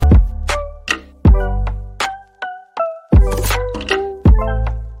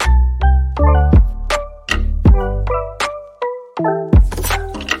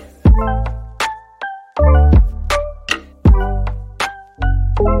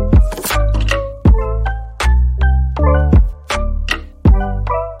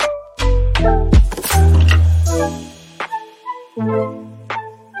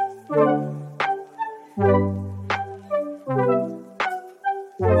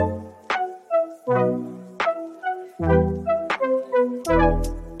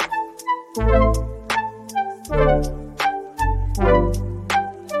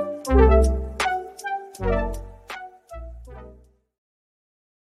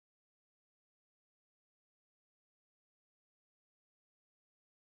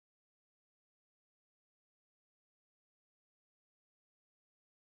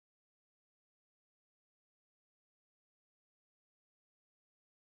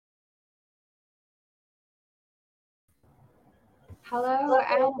Hello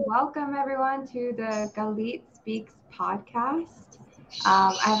and welcome everyone to the Galit Speaks podcast.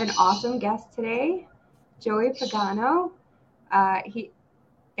 I have an awesome guest today, Joey Pagano. He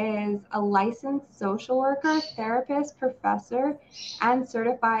is a licensed social worker, therapist, professor, and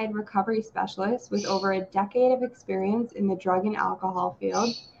certified recovery specialist with over a decade of experience in the drug and alcohol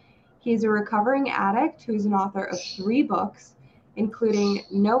field. He's a recovering addict who's an author of 3 books, including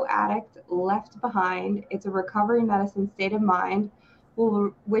No Addict Left Behind. It's a recovery medicine state of mind,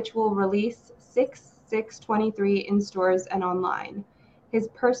 which will release 6/6/23 in stores and online. His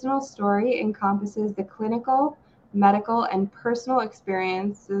personal story encompasses the clinical, medical, and personal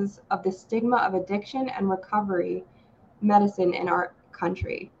experiences of the stigma of addiction and recovery medicine in our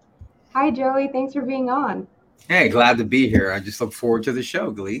country. Hi, Joey. Thanks for being on. Hey, glad to be here. I just look forward to the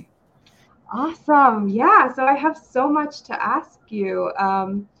show, Galit. Awesome. Yeah. So I have so much to ask you.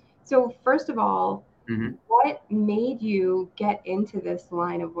 So, first of all, hmm what made you get into this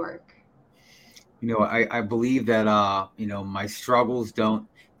line of work? I believe that my struggles don't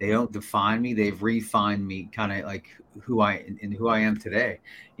define me. They've refined me, kind of like who I am today.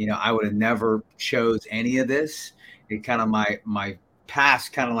 I would have never chose any of this. It kind of my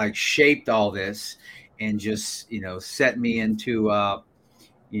past kind of like shaped all this and just set me into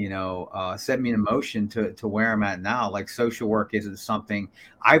set me in motion to where I'm at now. Like social work isn't something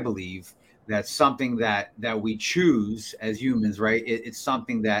I believe that's something that we choose as humans, right? It's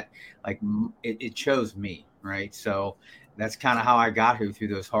something that it chose me, right? So that's kind of how I got here through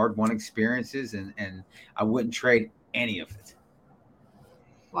those hard won experiences, and I wouldn't trade any of it.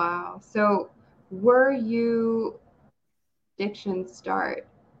 Wow. So, were you addiction start?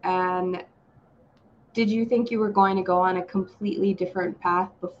 And did you think you were going to go on a completely different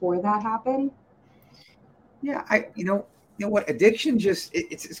path before that happened? Yeah, you know what? Addiction just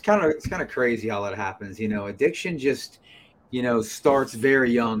it's kind of crazy how that happens. Addiction just starts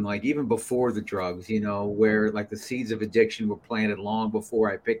very young, like even before the drugs. Where like the seeds of addiction were planted long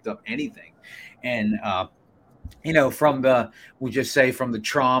before I picked up anything, and from the we just say from the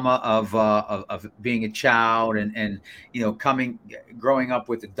trauma of being a child and growing up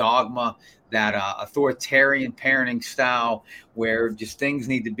with the dogma that authoritarian parenting style where just things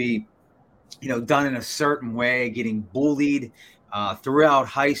need to be done in a certain way, getting bullied throughout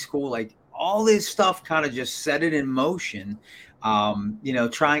high school, like all this stuff kind of just set it in motion.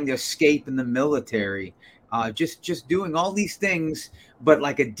 Trying to escape in the military, just doing all these things, but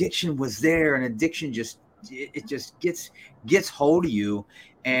like addiction was there, and addiction it just gets hold of you,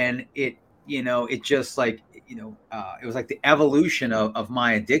 and it just like it was like the evolution of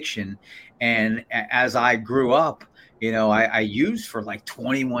my addiction, and as I grew up I used for like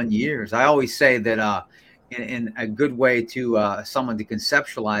 21 years. I always say that in a good way to someone to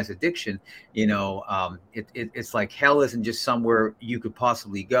conceptualize addiction, it's like hell isn't just somewhere you could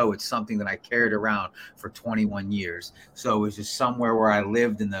possibly go. It's something that I carried around for 21 years. So it was just somewhere where I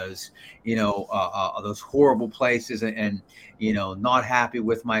lived in those horrible places and not happy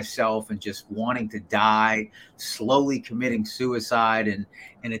with myself and just wanting to die, slowly committing suicide, and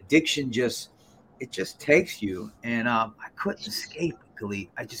addiction just takes you, and I couldn't escape, Galit.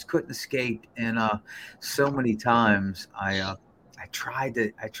 I just couldn't escape, and so many times I tried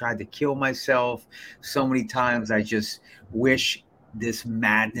to kill myself. So many times I just wish this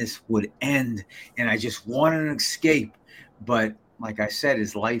madness would end, and I just wanted an escape. But like I said,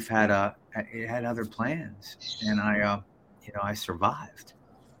 his life it had other plans, and I survived.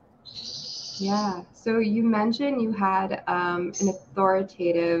 Yeah. So, you mentioned you had an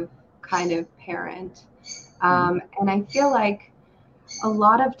authoritative kind of parent. Mhm. And I feel like a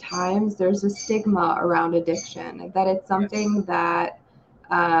lot of times there's a stigma around addiction, that it's Yes. something that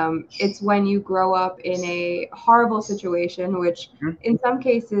it's when you grow up in a horrible situation, which Mhm. in some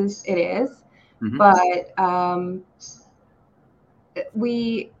cases it is, Mhm. but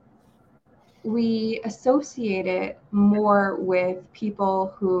we we associate it more with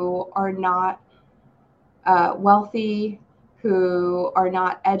people who are not wealthy, who are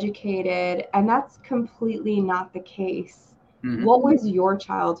not educated, and that's completely not the case. Mhm. What was your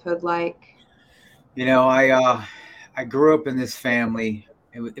childhood like? I grew up in this family.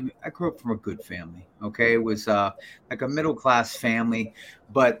 I grew up from a good family. Okay, it was like a middle class family,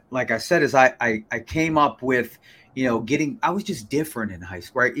 but like I said, as I came up with getting I was just different in high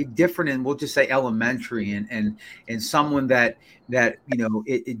school, right? Different in, we'll just say, elementary, and someone that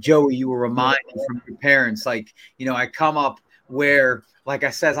Joey, you were reminded from your parents, like I come up where, like I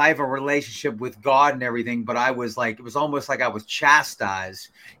says, I have a relationship with God and everything, but I was like, it was almost like I was chastised.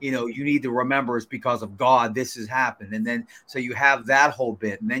 You need to remember it's because of God this has happened. And then so you have that whole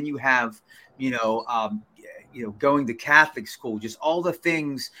bit. And then you have, you know, um, going to Catholic school, just all the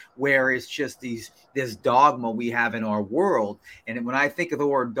things where it's just this dogma we have in our world. And when I think of the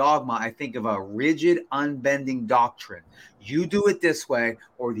word dogma, I think of a rigid, unbending doctrine. You do it this way,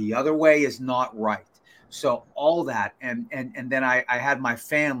 or the other way is not right. So all that, and then I had my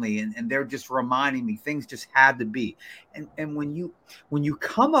family, and they're just reminding me things just had to be. And when you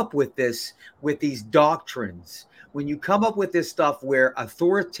come up with these doctrines, when you come up with this stuff where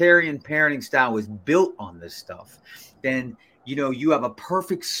authoritarian parenting style is built on this stuff, then you have a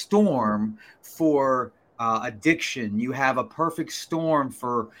perfect storm for addiction. You have a perfect storm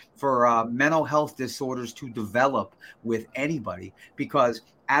for mental health disorders to develop with anybody, because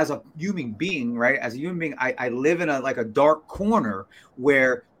as a human being, right? As a human being, I live in a dark corner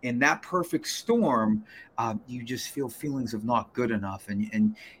where in that perfect storm, you just feel feelings of not good enough,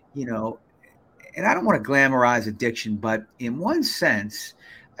 and and I don't want to glamorize addiction, but in one sense,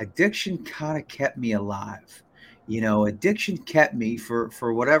 addiction kind of kept me alive. Addiction kept me,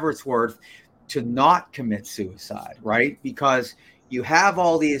 for whatever it's worth, to not commit suicide, right? Because you have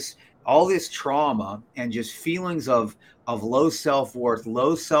all this trauma and just feelings of low self-worth,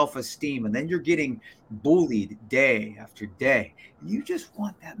 low self-esteem, and then you're getting bullied day after day. You just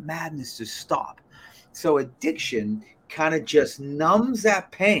want that madness to stop. So addiction kind of just numbs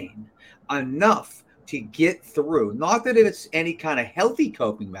that pain enough to get through. Not that it's any kind of healthy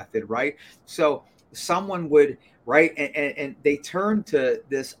coping method, right? So someone would, right, and they turn to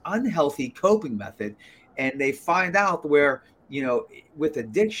this unhealthy coping method, and they find out where, with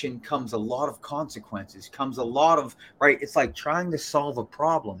addiction comes a lot of consequences, comes a lot of, right? It's like trying to solve a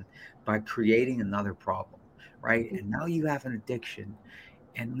problem by creating another problem, right? And now you have an addiction.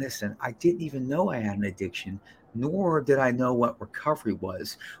 And listen, I didn't even know I had an addiction, nor did I know what recovery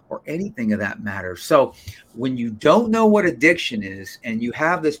was or anything of that matter. So when you don't know what addiction is, and you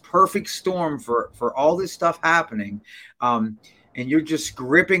have this perfect storm for all this stuff happening, and you're just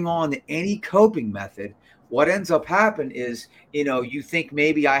gripping on to any coping method, what ends up happening is, you think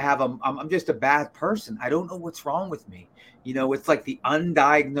maybe I'm just a bad person. I don't know what's wrong with me. It's like the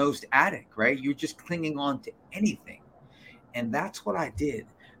undiagnosed addict, right? You're just clinging on to anything. And that's what I did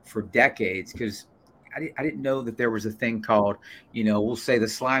for decades, because I didn't know that there was a thing called, we'll say the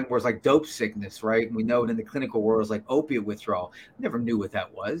slang words like dope sickness, right? And we know it in the clinical world is like opiate withdrawal. I never knew what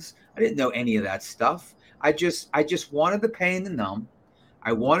that was. I didn't know any of that stuff. I just wanted the pain to numb.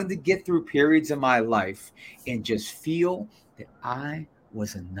 I wanted to get through periods of my life and just feel that I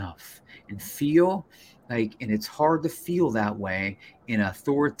was enough, and feel like, and it's hard to feel that way in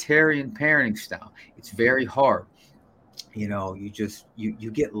authoritarian parenting style. It's very hard.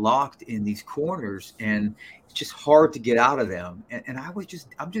 You get locked in these corners, and it's just hard to get out of them. And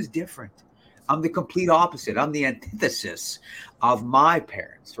I'm just different. I'm the complete opposite. I'm the antithesis of my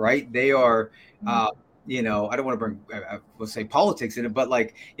parents, right? They are, I don't want to bring, let's say, politics in it, but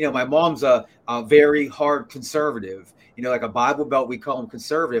like, my mom's a very hard conservative, like a Bible Belt, we call them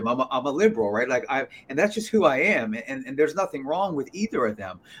conservative. I'm a liberal, right? And that's just who I am. And there's nothing wrong with either of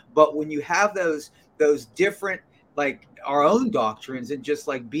them. But when you have those different, like our own doctrines, and just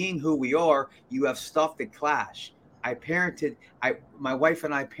like being who we are, you have stuff that clash. My wife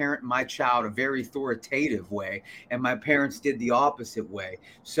and I parent my child a very authoritative way, and my parents did the opposite way.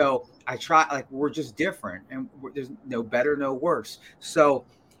 So I try, like, we're just different, and there's no better, no worse. So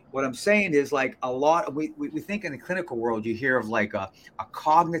what I'm saying is, like, a lot, we think in the clinical world, you hear of like a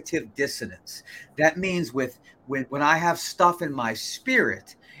cognitive dissonance. That means when I have stuff in my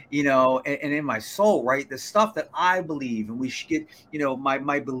spirit, and in my soul, right? The stuff that I believe, and we should get,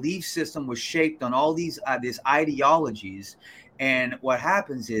 my belief system was shaped on all these ideologies. And what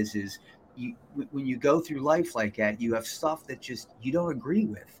happens is when you go through life like that, you have stuff that just you don't agree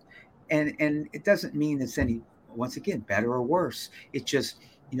with, and it doesn't mean it's any, once again, better or worse. It just,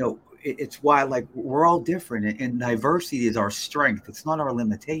 it's why, like, we're all different, and diversity is our strength. It's not our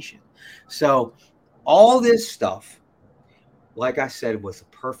limitation. So all this stuff, like I said, was a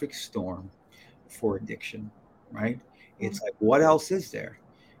perfect storm for addiction, right? It's like, what else is there?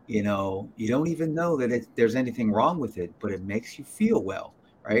 You don't even know that there's anything wrong with it, but it makes you feel well,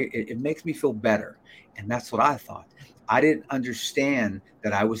 right? It makes me feel better. And that's what I thought. I didn't understand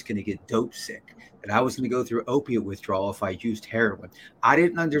that I was going to get dope sick, that I was going to go through opiate withdrawal if I used heroin. I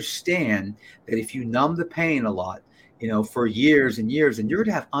didn't understand that if you numb the pain a lot, for years and years, and you're going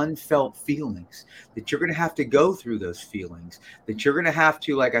to have unfelt feelings, that you're going to have to go through those feelings, that you're going to have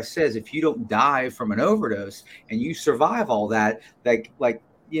to, like I says, if you don't die from an overdose and you survive all that, it's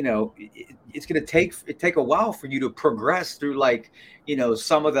going to take a while for you to progress through, like,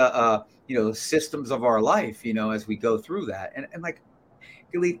 some of the, systems of our life, as we go through that. And like,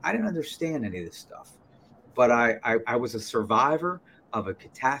 Galit, I didn't understand any of this stuff. but I was a survivor of a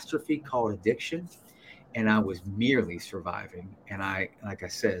catastrophe called addiction, and I was merely surviving. And like I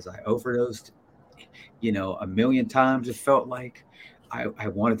said, I overdosed, a million times. It felt like I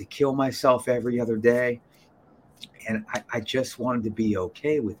wanted to kill myself every other day. And I just wanted to be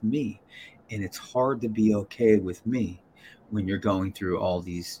okay with me. And it's hard to be okay with me when you're going through all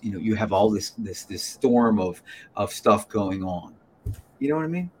these, you have all this storm of stuff going on. You know what I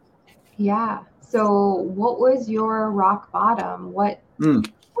mean? Yeah. So what was your rock bottom?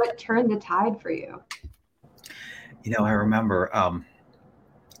 Mm. What turned the tide for you? I remember,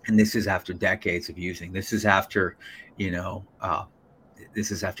 and this is after decades of using. You know, uh, this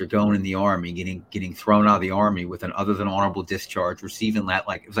is after going in the army, getting thrown out of the army with an other than honorable discharge, receiving that,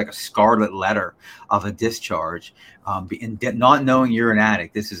 like it was like a scarlet letter of a discharge, and not knowing you're an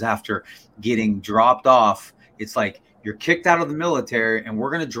addict. This is after getting dropped off. It's like you're kicked out of the military, and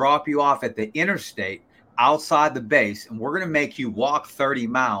we're going to drop you off at the interstate outside the base, and we're going to make you walk 30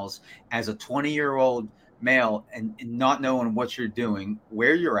 miles as a 20-year-old male, and not knowing what you're doing,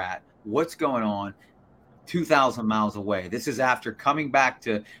 where you're at, what's going on, 2,000 miles away. This is after coming back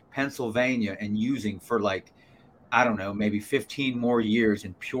to Pennsylvania and using for, like, I don't know, maybe 15 more years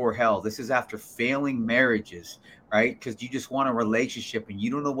in pure hell. This is after failing marriages, right? Because you just want a relationship and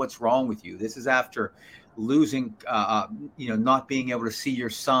you don't know what's wrong with you. This is after losing, not being able to see your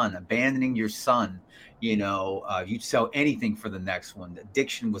son, abandoning your son. You'd sell anything for the next one.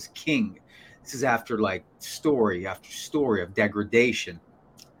 Addiction was king. This is after, like, story after story of degradation,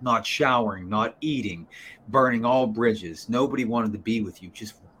 not showering, not eating, burning all bridges. Nobody wanted to be with you,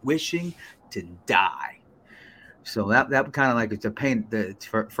 just wishing to die. So that kind of like to paint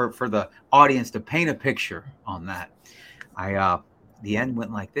for the audience to paint a picture on that. I The end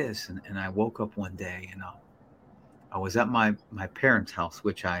went like this, and I woke up one day, and I was at my parents' house,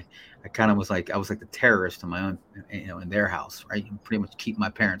 which I kind of was like, I was like the terrorist in my own, in their house, right? You pretty much keep my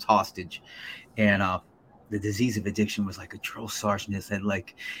parents hostage. And the disease of addiction was like a drill sergeant that said,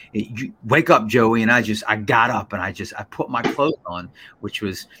 like, you wake up, Joey. And I got up, and I put my clothes on, which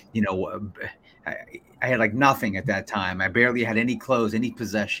was, I, I had like nothing at that time. I barely had any clothes, any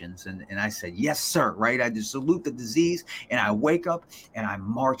possessions. And I said, yes, sir. Right. I just salute the disease, and I wake up and I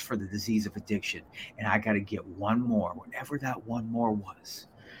march for the disease of addiction. And I got to get one more, whatever that one more was.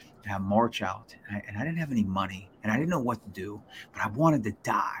 And I march out, and I didn't have any money, and I didn't know what to do, but I wanted to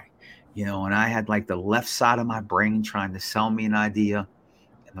die. And I had like the left side of my brain trying to sell me an idea,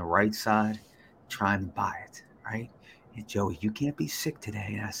 and the right side trying to buy it, right? And Joey, you can't be sick today.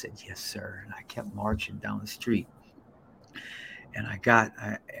 And I said, yes, sir. And I kept marching down the street. And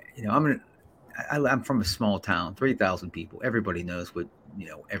I'm from a small town, 3,000 people. Everybody knows what,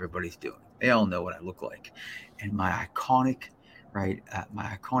 everybody's doing. They all know what I look like. And my iconic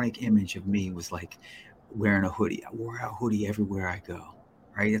image of me was like wearing a hoodie. I wore a hoodie everywhere I go.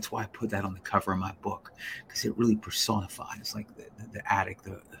 Right. That's why I put that on the cover of my book, because it really personifies like the addict,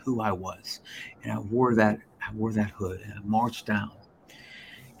 who I was. And I wore that hood, and I marched down,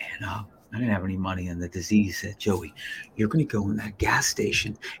 and I didn't have any money. And the disease said, Joey, you're going to go in that gas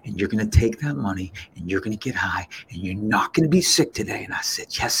station, and you're going to take that money, and you're going to get high, and you're not going to be sick today. And I said,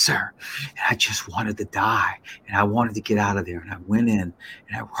 yes, sir. And I just wanted to die, and I wanted to get out of there. And I went in,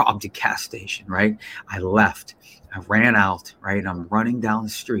 and I robbed a gas station, right? I left. I ran out, right? I'm running down the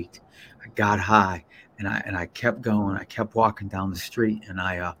street. I got high, and I kept going. I kept walking down the street, and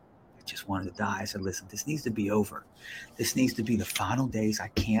I just wanted to die. I said, listen, this needs to be over. This needs to be the final days. I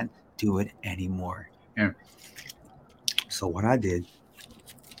can't do it anymore. And so what I did,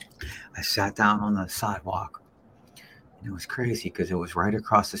 I sat down on the sidewalk, and it was crazy because it was right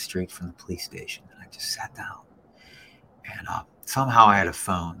across the street from the police station. And I just sat down, and somehow I had a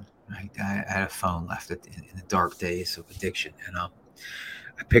phone. Right? I had a phone left in the dark days of addiction, and I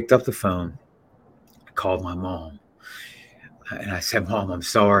picked up the phone. I called my mom, and I said, Mom, I'm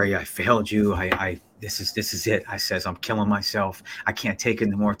sorry. I failed you. This is it. I says, I'm killing myself. I can't take it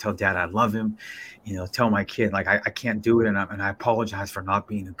anymore. Tell Dad I love him. Tell my kid, like, I can't do it. And I apologize for not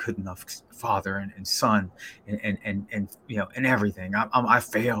being a good enough father and son and everything. I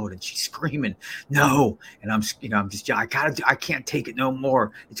failed. And she's screaming, no. And I can't take it no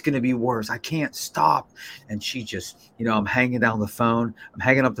more. It's going to be worse. I can't stop. And she just, I'm hanging up the phone.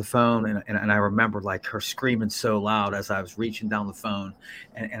 And I remember like her screaming so loud as I was reaching down the phone,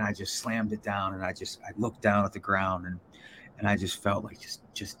 and I just slammed it down, and I looked down at the ground, and I just felt like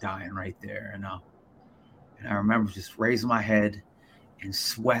just dying right there. And I remember just raising my head and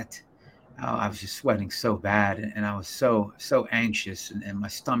sweat. I was just sweating so bad, and I was so anxious, and my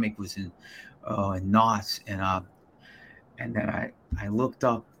stomach was in knots. And then I looked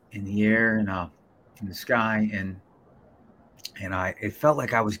up in the air, and in the sky, and it felt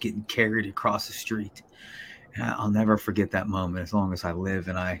like I was getting carried across the street. And I'll never forget that moment as long as I live.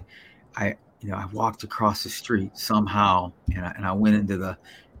 And I I walked across the street somehow, and I went into the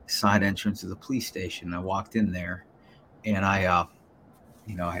side entrance of the police station. I walked in there, and I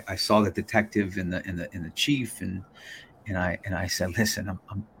saw the detective and the chief, and I said, listen,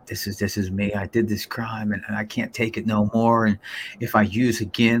 this is me. I did this crime, and I can't take it no more. And if I use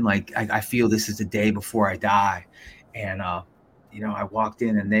again, like I feel this is the day before I die. And I walked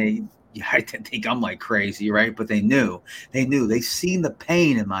in, and I didn't think I'm like crazy, right? But they seen the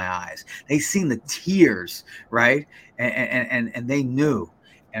pain in my eyes. They seen the tears, right? And they knew.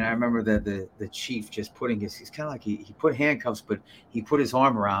 And I remember the chief just putting he's kind of like he put handcuffs, but he put his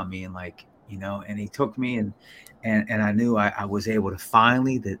arm around me, and and he took me, and I knew I was able to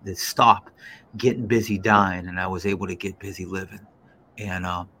finally stop getting busy dying, and I was able to get busy living. And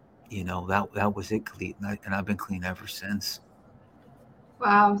that was it, Galit, and I've been clean ever since.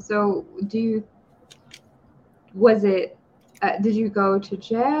 Wow. So was it, did you go to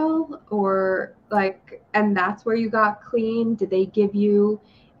jail or like, and that's where you got clean? Did they give you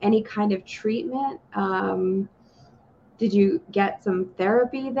any kind of treatment? Did you get some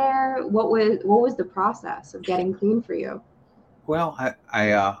therapy there? What was the process of getting clean for you? Well,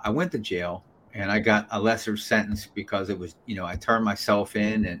 I went to jail, and I got a lesser sentence because it was, I turned myself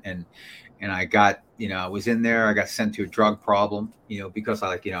in, and I was in there. I got sent to a drug problem, because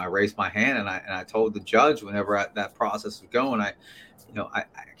I raised my hand, and I told the judge whenever that process was going, I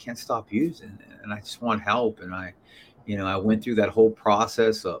can't stop using, and I just want help. And I went through that whole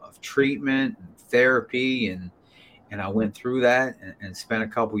process of treatment and therapy, and I went through that, and spent a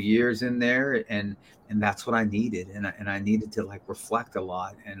couple years in there, and that's what I needed, and I needed to like reflect a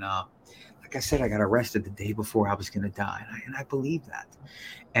lot. And like I said, I got arrested the day before I was going to die, and I believe that.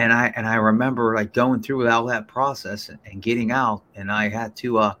 And I remember like going through all that process, and getting out, and I had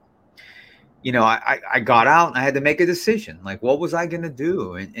to I got out, and I had to make a decision. Like, what was I going to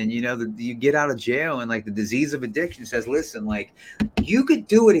do? And you get out of jail, and like the disease of addiction says, listen, like, you could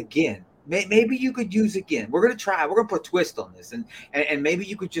do it again. Maybe you could use again. We're gonna try. We're gonna put a twist on this, and maybe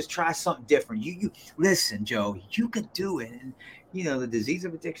you could just try something different. You listen, Joe. You could do it. And the disease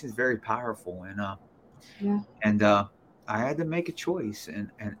of addiction is very powerful, Yeah. and I had to make a choice, and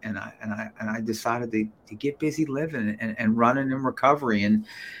I decided to get busy living, and running in recovery, and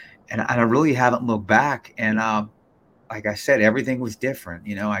I really haven't looked back. And like I said, everything was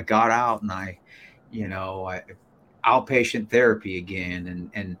different. I got out, and I outpatient therapy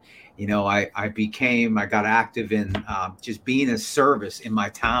again, I got active in just being a service in my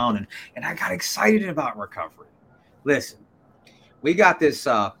town, and I got excited about recovery. Listen, we got this.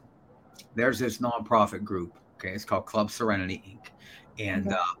 There's this nonprofit group. Okay, it's called Club Serenity Inc.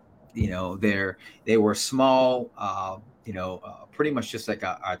 And Okay. they were small. Pretty much just like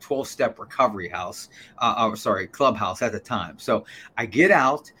a 12-step recovery house. Sorry, clubhouse at the time. So I get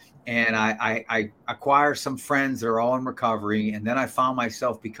out, and I acquire some friends that are all in recovery, and then I found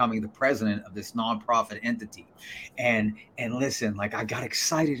myself becoming the president of this nonprofit entity. And listen, like, I got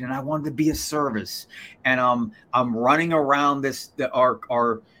excited, and I wanted to be a service, and I'm running around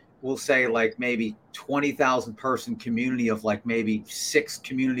our we'll say like maybe 20,000 person community of like maybe 6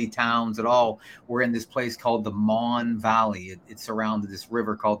 community towns at all. We're in this place called the Mon Valley. It's surrounded this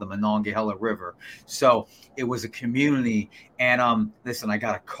river called the Monongahela River. So it was a community. And listen, I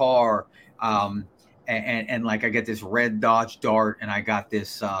got a car, and like I get this red Dodge Dart, and I got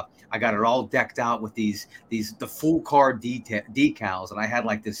it all decked out with the full car decals, and I had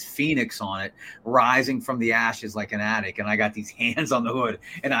like this phoenix on it rising from the ashes like an addict, and I got these hands on the hood,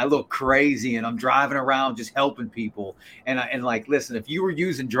 and I look crazy, and I'm driving around just helping people. And like, listen, if you were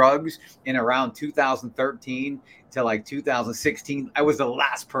using drugs in around 2013 to like 2016, I was the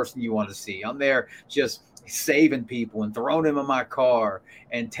last person you want to see. I'm there just saving people and throwing them in my car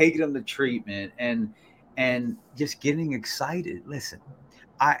and taking them to treatment, and just getting excited. Listen,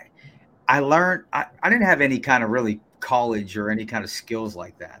 I I learned I didn't have any kind of really college or any kind of skills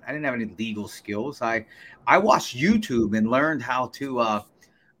like that. I didn't have any legal skills. I watched YouTube and learned how to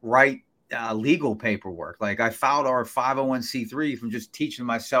write legal paperwork. Like, I filed our 501c3 from just teaching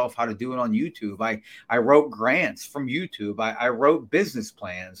myself how to do it on YouTube. I wrote grants from YouTube. I wrote business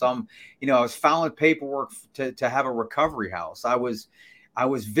plans. I was filing paperwork to have a recovery house. I was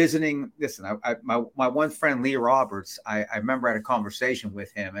visiting. Listen, my one friend Lee Roberts. I remember I had a conversation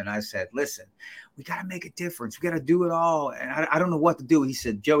with him, and I said, "Listen, we got to make a difference. We got to do it all, and I don't know what to do." He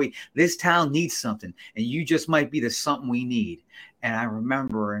said, "Joey, this town needs something, and you just might be the something we need." And I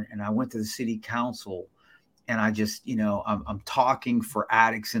remember, and I went to the city council, and I just, I'm talking for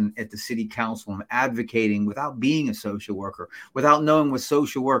addicts at the city council. I'm advocating without being a social worker, without knowing what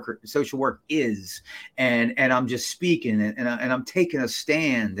social work is, and I'm just speaking, and I'm taking a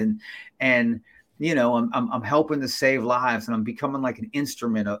stand, and I'm helping to save lives, and I'm becoming like an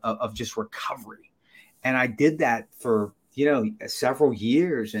instrument of just recovery. And I did that for several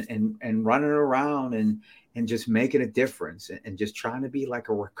years, and running around and just making a difference, and just trying to be like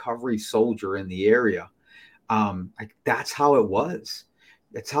a recovery soldier in the area. Like that's how it was.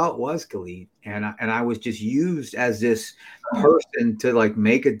 That's how it was, Galit. And I was just used as this person to like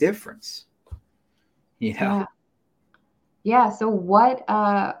make a difference. Yeah. Yeah. Yeah. So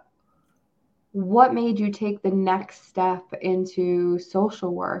what made you take the next step into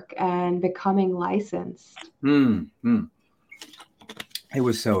social work and becoming licensed? Mm. It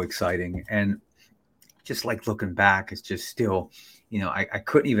was so exciting. And just like looking back, it's just still, I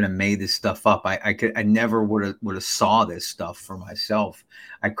couldn't even have made this stuff up. I never would have saw this stuff for myself.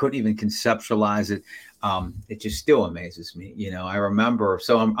 I couldn't even conceptualize it. It just still amazes me. I remember,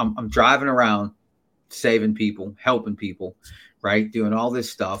 so I'm driving around saving people, helping people, right? Doing all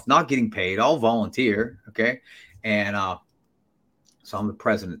this stuff, not getting paid, all volunteer. Okay. And so I'm the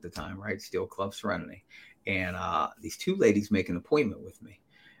president at the time, right? Steel Club Serenity. And these two ladies make an appointment with me.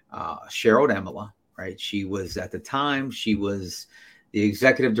 Cheryl Emila, right? She was at the time, she was the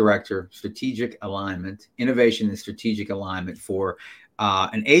executive director, strategic alignment, innovation and strategic alignment for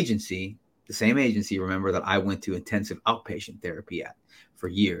an agency, the same agency, remember, that I went to intensive outpatient therapy at for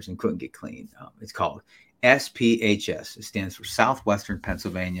years and couldn't get clean. It's called SPHS. It stands for Southwestern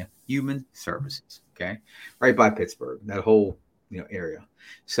Pennsylvania Human Services. Okay, right by Pittsburgh, that whole area.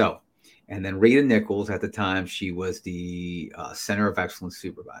 So, and then Rita Nichols at the time, she was the Center of Excellence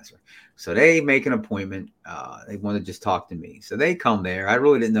supervisor. So they make an appointment. They want to just talk to me. So they come there. I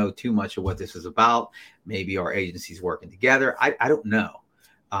really didn't know too much of what this was about. Maybe our agencies working together. I don't know.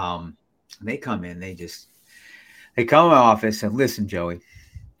 They come in. They come in my office and listen, Joey,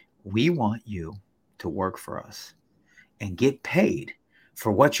 we want you to work for us and get paid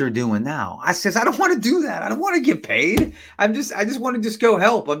for what you're doing now. I says, I don't want to do that. I don't want to get paid. I just want to just go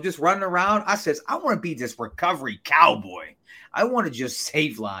help. I'm just running around. I says, I want to be this recovery cowboy. I want to just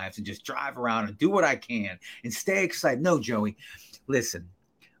save lives and just drive around and do what I can and stay excited. No, Joey, listen,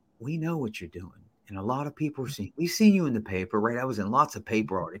 we know what you're doing. And a lot of people are seeing, we've seen you in the paper, right? I was in lots of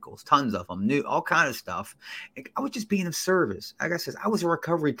paper articles, tons of them, new, all kind of stuff. I was just being of service. Like I said, I was a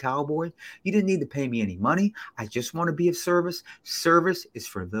recovery cowboy. You didn't need to pay me any money. I just want to be of service. Service is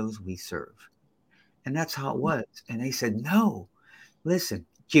for those we serve. And that's how it was. And they said, no, listen,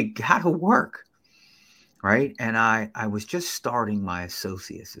 you got to work. Right. And I was just starting my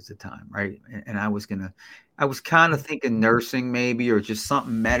associates at the time. Right. And I was kind of thinking nursing maybe, or just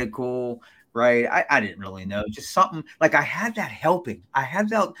something medical. Right. I didn't really know, just something like I had that helping. I had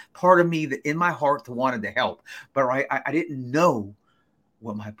that part of me that in my heart that wanted to help, but right. I didn't know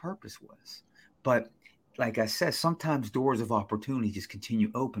what my purpose was. But like I said, sometimes doors of opportunity just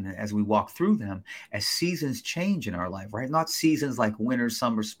continue opening as we walk through them, as seasons change in our life, right? Not seasons like winter,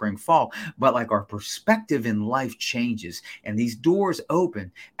 summer, spring, fall, but like our perspective in life changes, and these doors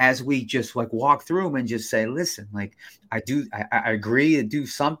open as we just like walk through them and just say, listen, like I agree to do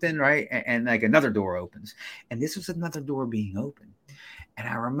something, right? And like another door opens, and this was another door being opened. And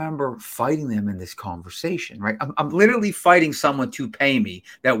I remember fighting them in this conversation, right? I'm literally fighting someone to pay me,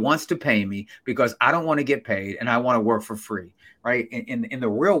 that wants to pay me, because I don't want to get paid and I want to work for free, right? In the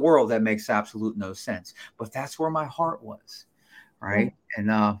real world, that makes absolute no sense. But that's where my heart was, right?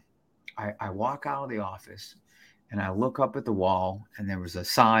 And I walk out of the office and I look up at the wall, and there was a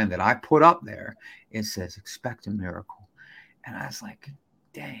sign that I put up there. It says, expect a miracle. And I was like,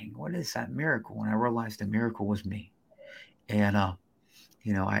 dang, what is that miracle? And I realized the miracle was me. And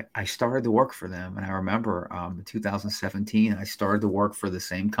I started to work for them. And I remember in 2017, I started to work for the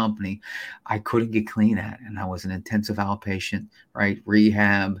same company I couldn't get clean at. And I was an intensive outpatient, right?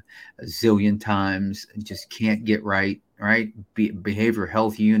 Rehab a zillion times, and just can't get right, right? Behavioral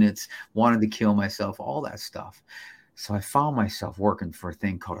health units, wanted to kill myself, all that stuff. So I found myself working for a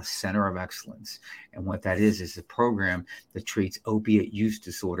thing called a Center of Excellence. And what that is a program that treats opiate use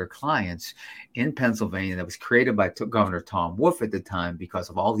disorder clients in Pennsylvania, that was created by Governor Tom Wolf at the time because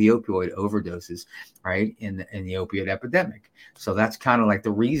of all the opioid overdoses, right, in the opiate epidemic. So that's kind of like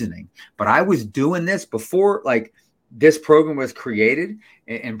the reasoning. But I was doing this before, like, this program was created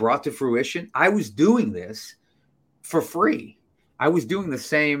and brought to fruition. I was doing this for free. I was doing the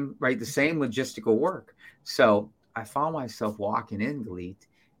same logistical work. So I found myself walking in, Galit,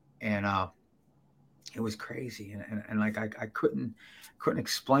 and it was crazy, and like I couldn't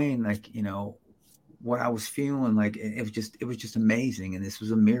explain, like, what I was feeling like, it was just amazing. And this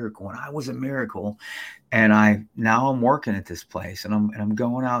was a miracle. And I was a miracle. And now I'm working at this place, and I'm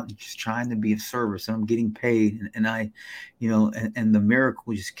going out and just trying to be of service, and I'm getting paid. And I, and the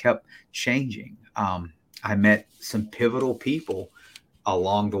miracle just kept changing. I met some pivotal people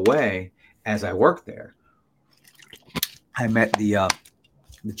along the way as I worked there. I met the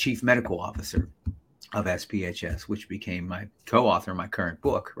chief medical officer of SPHS, which became my co-author in my current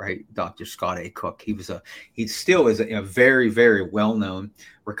book, right? Dr. Scott A. Cook. He still is a very, very well-known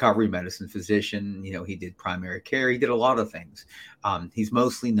recovery medicine physician. He did primary care. He did a lot of things. He's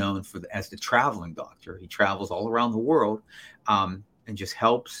mostly known as the traveling doctor. He travels all around the world, and just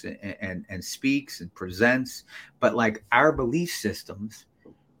helps and speaks and presents. But like, our belief systems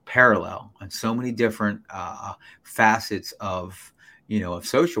parallel on so many different facets of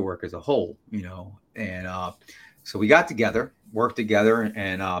social work as a whole, and so we got together, worked together,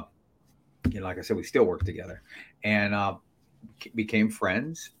 and like I said, we still work together, and became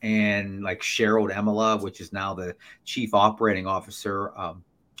friends. And like Cheryl Emila, which is now the chief operating officer of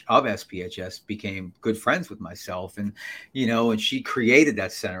SPHS, became good friends with myself, and and she created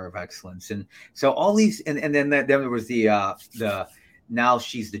that center of excellence. And so all these, and then there was the now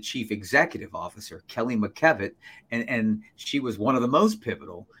she's the chief executive officer, Kelly McKevitt, and she was one of the most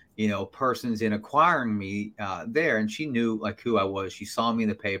pivotal, persons in acquiring me there. And she knew like who I was. She saw me in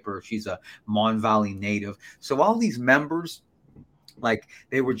the paper. She's a Mon Valley native. So all these members, like,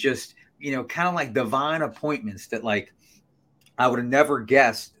 they were just, kind of like divine appointments that, like, I would have never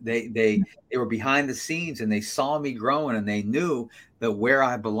guessed. They were behind the scenes, and they saw me growing, and they knew that where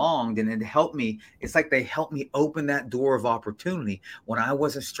I belonged, and it helped me. It's like they helped me open that door of opportunity when I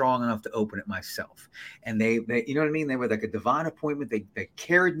wasn't strong enough to open it myself. And they you know what I mean? They were like a divine appointment. They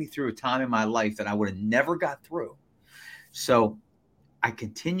carried me through a time in my life that I would have never got through. So I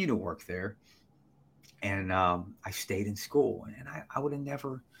continue to work there, and I stayed in school, and I would have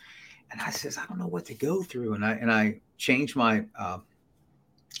never. And I says, I don't know what to go through, and I changed my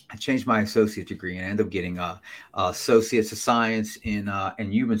associate degree, and ended up getting associates of science in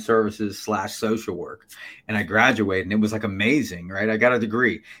human services / social work. And I graduated, and it was like amazing, right? I got a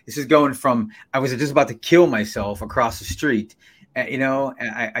degree. This is going from, I was just about to kill myself across the street. And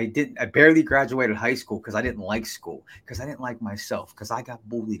I barely graduated high school because I didn't like school, because I didn't like myself, because I got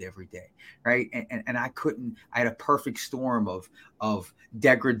bullied every day, right? And I had a perfect storm of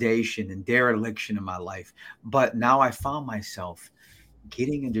degradation and dereliction in my life. But now I found myself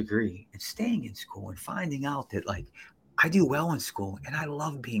getting a degree and staying in school, and finding out that, like, I do well in school, and I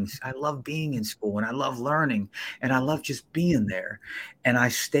love being in school, and I love learning, and I love just being there. And I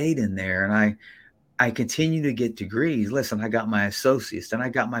stayed in there, and I continue to get degrees. Listen, I got my associates, then I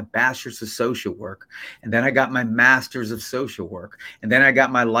got my bachelor's of social work, and then I got my master's of social work, and then I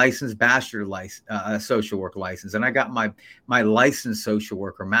got my licensed bachelor social work license, and I got my licensed social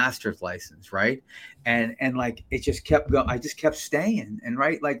worker master's license, right? And like, it just kept going. I just kept staying, and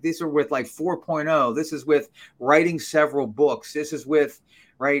right, like, these are with like 4.0. This is with writing several books. This is with,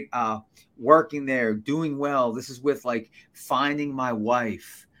 right, working there, doing well. This is with, like, finding my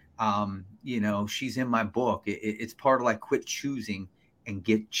wife. She's in my book. It's part of, like, quit choosing and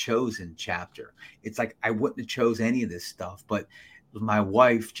get chosen chapter. It's like, I wouldn't have chose any of this stuff, but my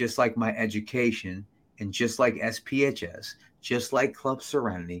wife, just like my education, and just like SPHS, just like Club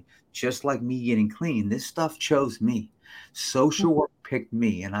Serenity, just like me getting clean, this stuff chose me. Social work picked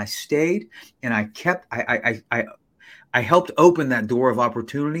me, and I stayed, and I kept, I helped open that door of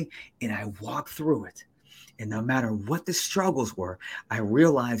opportunity, and I walked through it. And no matter what the struggles were, I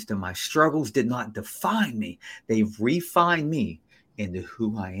realized that my struggles did not define me. They refined me into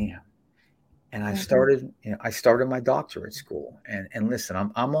who I am. And I started my doctorate school. And listen,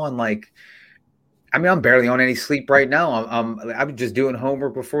 I'm on, like, I mean, I'm barely on any sleep right now. I'm just doing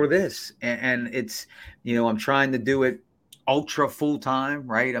homework before this. And it's, I'm trying to do it ultra full time,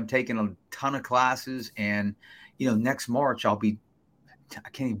 right? I'm taking a ton of classes, and, next March I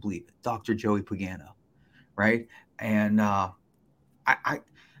can't even believe it, Dr. Joey Pagano. Right. And I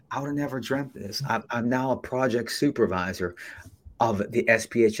would have never dreamt this. I'm now a project supervisor of the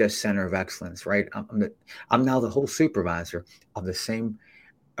SPHS Center of Excellence. Right. I'm now the whole supervisor of the same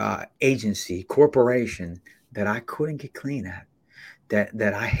agency, corporation, that I couldn't get clean at,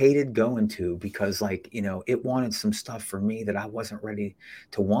 that I hated going to, because, like, it wanted some stuff for me that I wasn't ready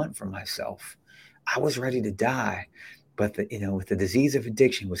to want for myself. I was ready to die, but with the disease of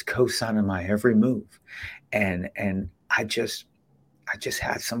addiction, was co-signing my every move. And I just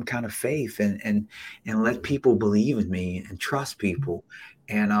had some kind of faith, and let people believe in me and trust people.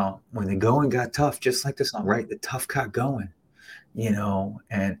 And when the going got tough, just like the song, right? The tough got going.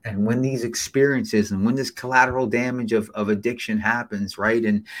 and when these experiences and when this collateral damage of addiction happens, right,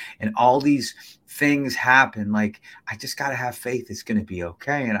 and all these things happen, like I just got to have faith it's going to be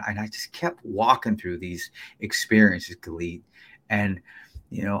okay. And I just kept walking through these experiences, Galit, and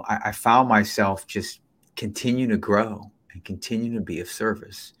I found myself just continue to grow and continue to be of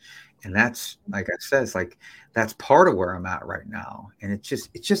service. And that's, like I said, it's like that's part of where I'm at right now, and it's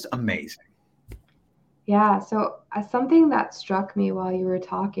just amazing. Yeah. So something that struck me while you were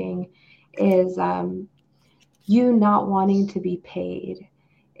talking is you not wanting to be paid.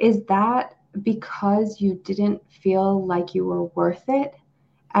 Is that because you didn't feel like you were worth it?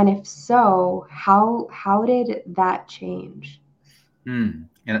 And if so, how did that change? And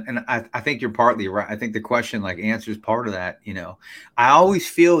I think you're partly right. I think the question like answers part of that. I always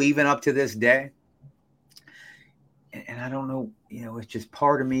feel even up to this day, and I don't know, it's just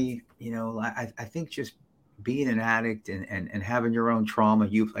part of me. I think just being an addict and having your own trauma,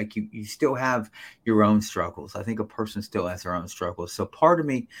 you still have your own struggles. I think a person still has their own struggles. So part of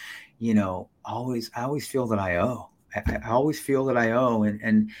me, I always feel that I owe. I always feel that I owe,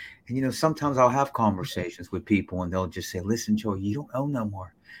 and sometimes I'll have conversations with people, and they'll just say, "Listen, Joe, you don't owe no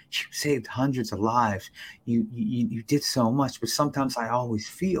more. You saved hundreds of lives. You did so much." But sometimes I always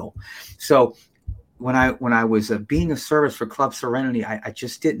feel so when I was being a service for Club Serenity, I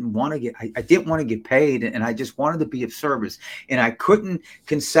just didn't want to get I didn't want to get paid, and I just wanted to be of service, and I couldn't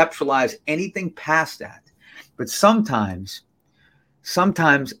conceptualize anything past that. But sometimes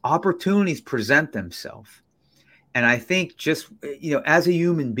opportunities present themselves, and I think just as a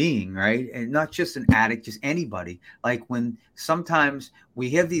human being, right, and not just an addict, just anybody, like when sometimes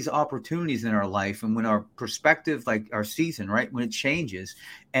we have these opportunities in our life, and when our perspective, like our season, right, when it changes,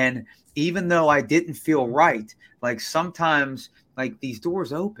 and even though I didn't feel right, like sometimes like these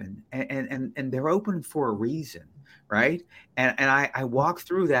doors open, and they're open for a reason, right, and I walked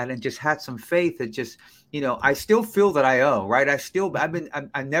through that and just had some faith that just I still feel that I owe, right,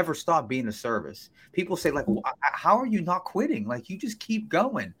 I never stopped being a service. People say, like, well, how are you not quitting? Like, you just keep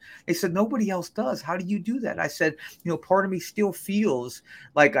going. They said, nobody else does. How do you do that? I said, part of me still feels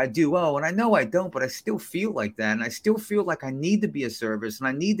like I do. Oh, and I know I don't, but I still feel like that. And I still feel like I need to be a service and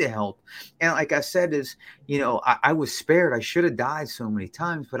I need to help. And like I said, I was spared. I should have died so many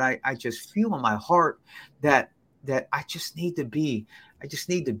times, but I just feel in my heart that I just need to be. I just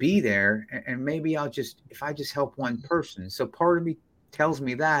need to be there, and maybe if I just help one person. So part of me tells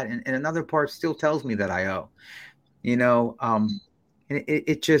me that, and another part still tells me that I owe. You know, and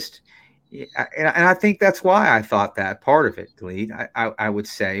it just, and I think that's why I thought that part of it, Gleed. I would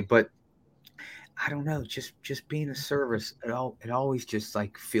say, but I don't know, just being a service, it always just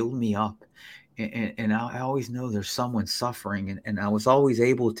like filled me up. And I always know there's someone suffering, and I was always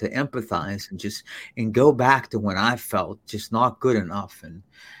able to empathize and go back to when I felt just not good enough. And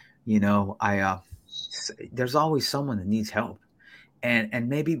I there's always someone that needs help, and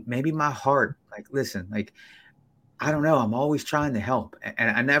maybe my heart, like, listen, like, I don't know, I'm always trying to help, and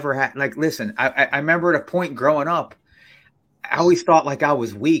I never had, like, listen, I remember at a point growing up, I always thought like I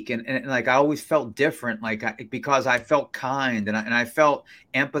was weak, and like I always felt different, like because I felt kind, and I felt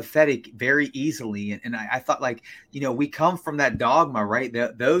empathetic very easily, and I thought, like, we come from that dogma, right?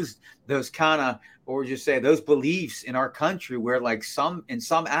 Those kind of, or just say those beliefs in our country where, like, in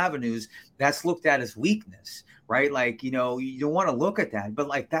some avenues that's looked at as weakness, right? Like, you don't want to look at that, but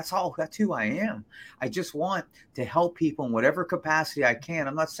like that's who I am. I just want to help people in whatever capacity I can.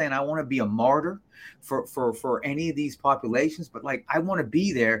 I'm not saying I want to be a martyr for any of these populations, but like I want to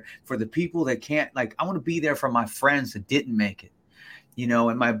be there for the people that can't, like I want to be there for my friends that didn't make it.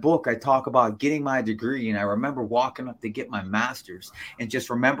 In my book, I talk about getting my degree, and I remember walking up to get my master's, and just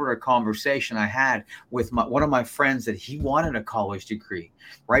remember a conversation I had with one of my friends that he wanted a college degree,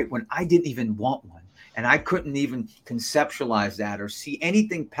 right, when I didn't even want one. And I couldn't even conceptualize that or see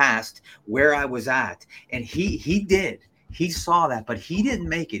anything past where I was at. And he did. He saw that, but he didn't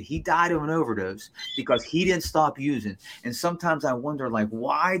make it. He died of an overdose because he didn't stop using. And sometimes I wonder, like,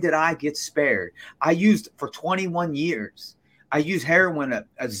 why did I get spared? I used for 21 years. I used heroin a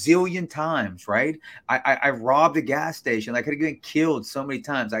zillion times, right? I robbed a gas station. I could have been killed so many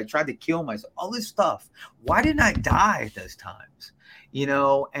times. I tried to kill myself. All this stuff. Why didn't I die at those times?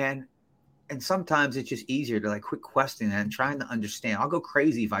 And sometimes it's just easier to like quit questioning that and trying to understand. I'll go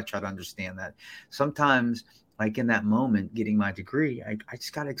crazy if I try to understand that. Sometimes, like in that moment, getting my degree, I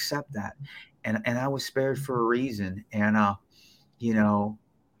just got to accept that, and I was spared for a reason, you know,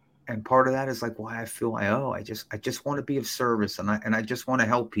 and part of that is like why I feel I owe. I just want to be of service, and I just want to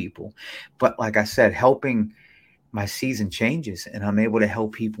help people. But like I said, helping, my season changes, and I'm able to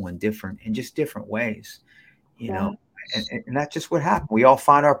help people in just different ways. You know, Yeah. and that's just what happened. We all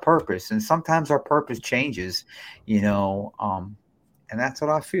find our purpose, and sometimes our purpose changes, you know, and that's what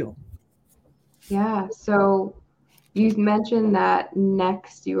I feel. Yeah. So you mentioned that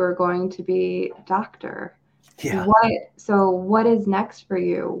next you are going to be a doctor. Yeah. What is next for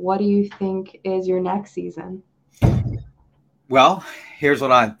you? What do you think is your next season? Well, here's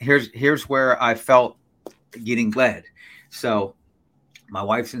where I felt getting led. So my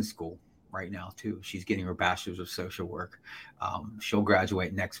wife's in school right now too. She's getting her bachelor's of social work. She'll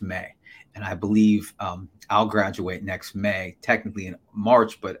graduate next May, and I believe I'll graduate next May, technically in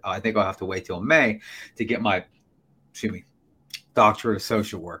March, but I think I'll have to wait till May to get my, excuse me, doctorate of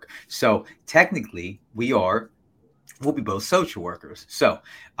social work. So technically, we'll be both social workers. So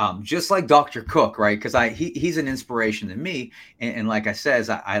just like Dr. Cook, right? Because he's an inspiration to me, and like I says,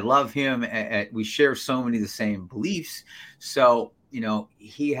 I love him. We share so many of the same beliefs. So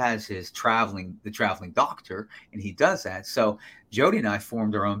he has the traveling doctor, and he does that. So Jody and I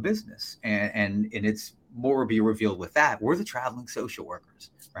formed our own business, and it's more will be revealed with that. We're the traveling social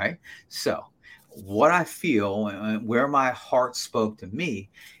workers, right? So what I feel, where my heart spoke to me,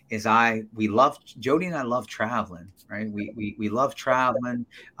 is we love Jody and I love traveling, right? We love traveling.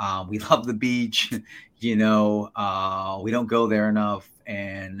 We love the beach. We don't go there enough,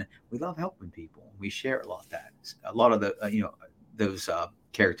 and we love helping people. We share a lot of the those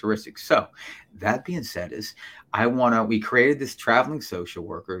characteristics. So that being said, we created this traveling social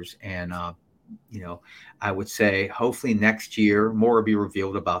workers, and you know I would say hopefully next year more will be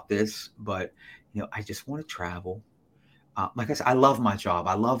revealed about this, but I just want to travel. Like I said, I love my job.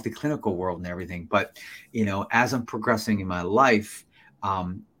 I love the clinical world and everything. But, as I'm progressing in my life,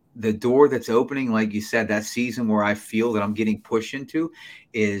 the door that's opening, like you said, that season where I feel that I'm getting pushed into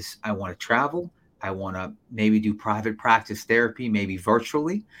is I want to travel. I want to maybe do private practice therapy, maybe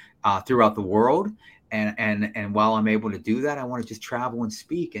virtually throughout the world. And while I'm able to do that, I want to just travel and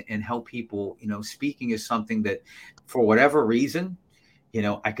speak and help people. Speaking is something that, for whatever reason,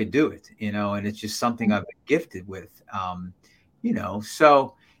 I could do it, and it's just something I've been gifted with.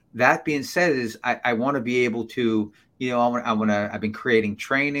 So that being said, I want to be able to, I've been creating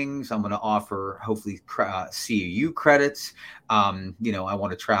trainings. I'm going to offer hopefully CEU credits. I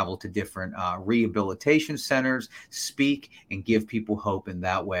want to travel to different rehabilitation centers, speak and give people hope in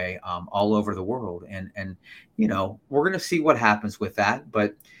that way, all over the world. And we're going to see what happens with that.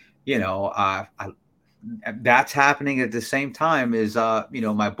 But, that's happening at the same time as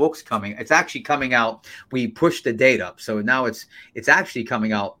my book's coming. It's actually coming out. We pushed the date up, so now it's actually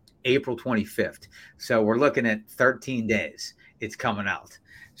coming out April 25th. So we're looking at 13 days. It's coming out.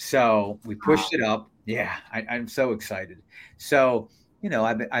 So we pushed it up. Yeah, I'm so excited. So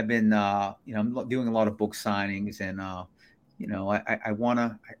I've been I'm doing a lot of book signings, and I want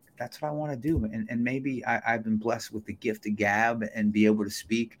to. That's what I want to do, and maybe I've been blessed with the gift of gab and be able to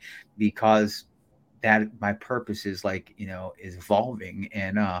speak, because that my purpose is is evolving,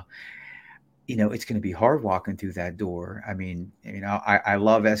 and it's going to be hard walking through that door. I mean, I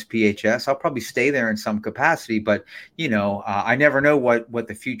love SPHS. I'll probably stay there in some capacity, but I never know what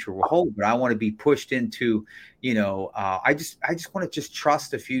the future will hold. But I want to be pushed into, I just want to just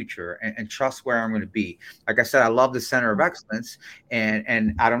trust the future, and trust where I'm going to be. Like I said, I love the center of excellence,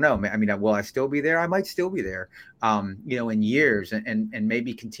 and I don't know. I mean, will I still be there? I might still be there, in years, and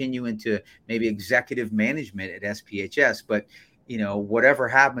maybe continue into maybe executive management at SPHS, but whatever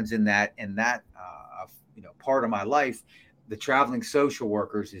happens in that part of my life, the traveling social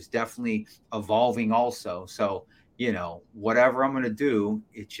workers is definitely evolving also. So whatever I'm going to do,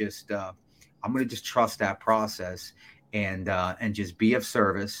 it's just I'm going to just trust that process, and just be of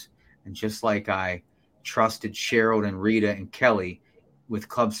service. And just like I trusted Cheryl and Rita and Kelly with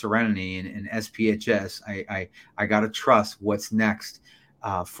Club Serenity and SPHS, I got to trust what's next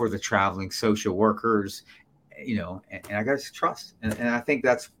for the traveling social workers, and I got to trust, and I think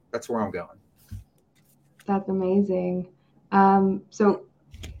that's where I'm going. That's amazing. So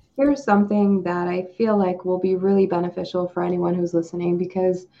here's something that I feel like will be really beneficial for anyone who's listening,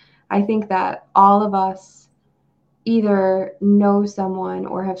 because I think that all of us either know someone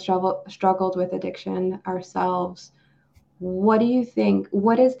or have struggled with addiction ourselves. What do you think?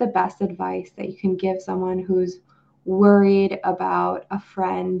 What is the best advice that you can give someone who's worried about a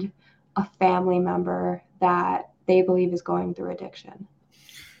friend, a family member that they believe is going through addiction?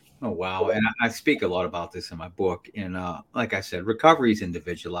 Oh wow! And I speak a lot about this in my book. And like I said, recovery is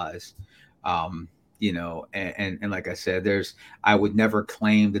individualized. And like I said, I would never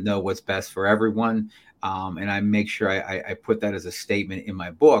claim to know what's best for everyone. And I make sure I put that as a statement in my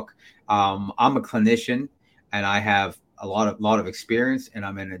book. I'm a clinician, and I have a lot of experience, and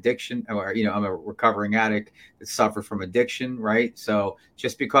I'm an addiction, or I'm a recovering addict that suffered from addiction, right? So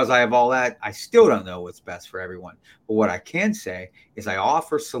just because I have all that, I still don't know what's best for everyone. But what I can say is I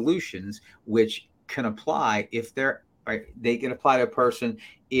offer solutions which can apply if they're right. They can apply to a person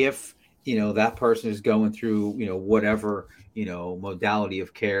if that person is going through whatever modality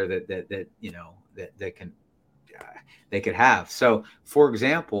of care that can they could have. So, for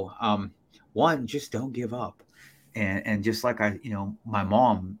example, one, just don't give up. And just like my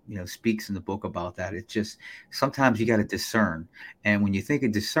mom, speaks in the book about that. It's just sometimes you got to discern. And when you think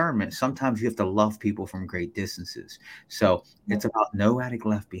of discernment, sometimes you have to love people from great distances. So it's about no addict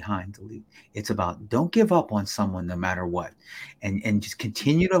left behind, Delete. It's about don't give up on someone no matter what. And just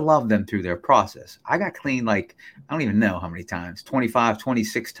continue to love them through their process. I got clean like, I don't even know how many times, 25,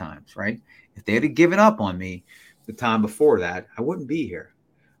 26 times, right? If they had given up on me the time before that, I wouldn't be here.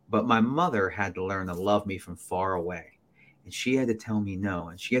 But my mother had to learn to love me from far away. And she had to tell me no.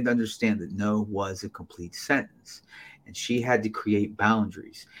 And she had to understand that no was a complete sentence. And she had to create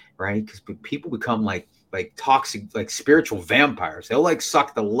boundaries, right? Because people become like toxic, like spiritual vampires. They'll like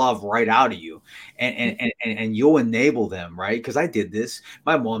suck the love right out of you, and you'll enable them, right? Because I did this.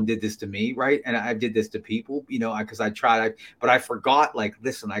 My mom did this to me, right? And I did this to people, because I tried, but I forgot. Like,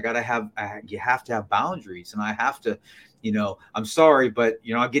 listen, you have to have boundaries, and I have to, I'm sorry, but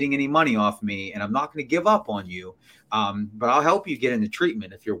you're not getting any money off me, and I'm not going to give up on you. But I'll help you get into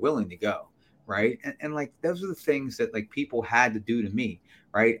treatment if you're willing to go, right? And like those are the things that like people had to do to me,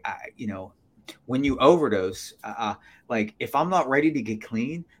 right? When you overdose, like if I'm not ready to get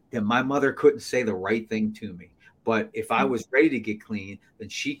clean, then my mother couldn't say the right thing to me. But if I was ready to get clean, then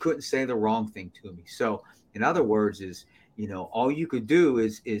she couldn't say the wrong thing to me. So in other words, is all you could do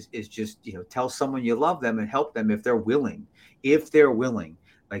is just tell someone you love them and help them if they're willing. If they're willing,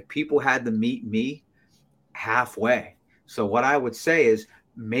 like people had to meet me halfway. So what I would say is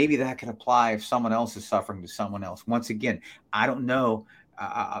maybe that can apply if someone else is suffering to someone else. Once again, I don't know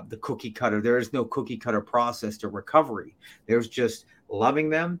the cookie cutter. There is no cookie cutter process to recovery. There's just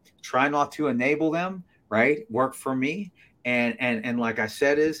loving them, try not to enable them, right? Work for me. And like I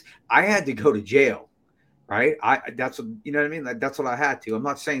said, is I had to go to jail, right? That's what, you know what I mean? That's what I had to. I'm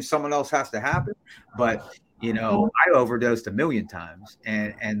not saying someone else has to happen, but I overdosed a million times.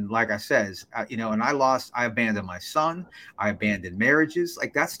 And like I says, and I abandoned my son. I abandoned marriages.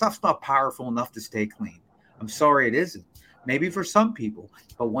 Like that stuff's not powerful enough to stay clean. I'm sorry, it isn't. Maybe for some people,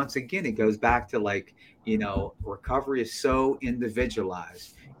 but once again, it goes back to like, recovery is so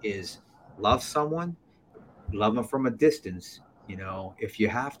individualized. Is love someone, love them from a distance, if you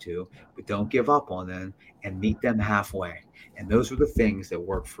have to, but don't give up on them and meet them halfway. And those are the things that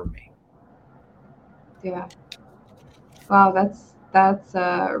work for me. Yeah. Wow, that's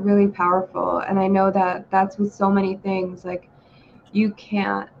really powerful, and I know that that's with so many things. Like you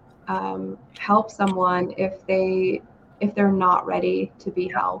can't help someone if they're not ready to be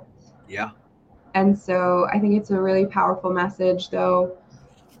helped. Yeah. And so I think it's a really powerful message, though,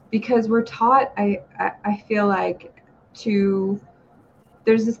 because we're taught. I feel like to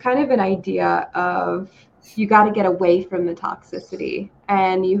there's this kind of an idea of you got to get away from the toxicity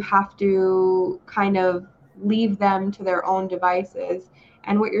and you have to kind of leave them to their own devices.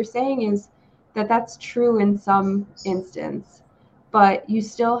 And what you're saying is that that's true in some instance, but you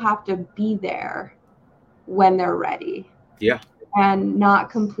still have to be there when they're ready. Yeah. And not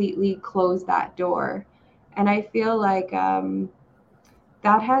completely close that door. And I feel like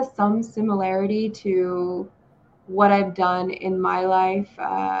that has some similarity to what I've done in my life.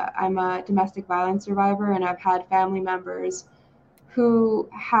 I'm a domestic violence survivor, and I've had family members who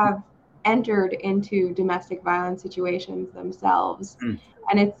have entered into domestic violence situations themselves. Mm.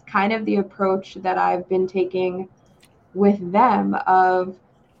 And it's kind of the approach that I've been taking with them of,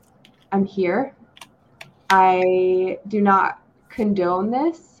 I'm here. I do not condone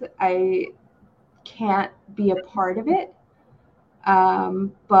this. I can't be a part of it.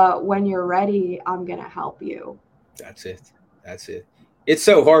 But when you're ready, I'm going to help you. That's it. That's it. It's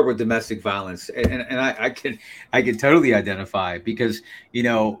so hard with domestic violence, and I can totally identify because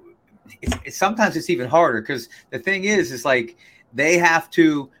sometimes it's even harder because the thing is like they have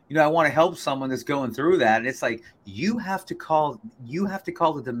to I want to help someone that's going through that, and it's like you have to call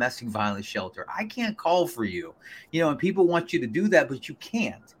the domestic violence shelter. I can't call for you, and people want you to do that, but you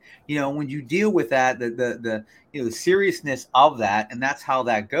can't. When you deal with that, the seriousness of that, and that's how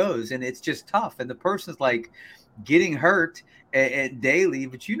that goes, and it's just tough, and the person's like getting hurt daily,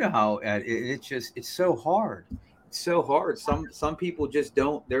 but how it's so hard. It's so hard. Some people just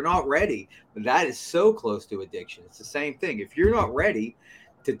they're not ready. But that is so close to addiction. It's the same thing. If you're not ready,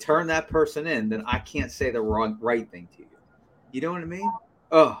 to turn that person in, then I can't say the right thing to you. You know what I mean?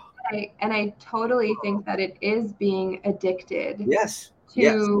 Oh, And I totally think that it is being addicted yes,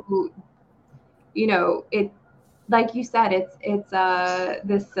 yes. to, it, like you said, it's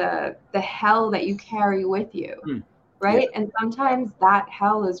this the hell that you carry with you, Mm, yeah, right? And sometimes that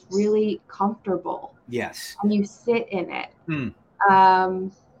hell is really comfortable yes. and you sit in it. Mm,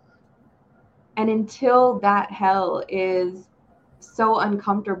 Um, and until that hell is so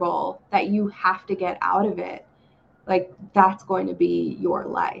uncomfortable that you have to get out of it, like that's going to be your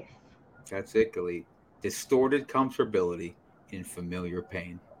life. that's it, Galit. Distorted comfortability in familiar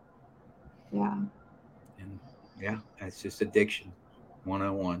pain. Yeah. And yeah, that's just addiction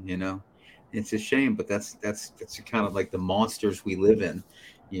 101, you know. It's a shame, but that's kind of like the monsters we live in,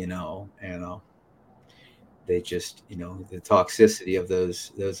 and they just, the toxicity of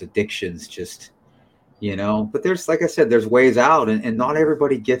those addictions just, but there's, like I said, there's ways out, and not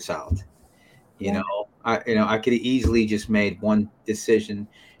everybody gets out. You Yeah. know, I could have easily just made one decision,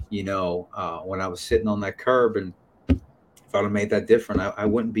 when I was sitting on that curb, and if I'd have made that different, I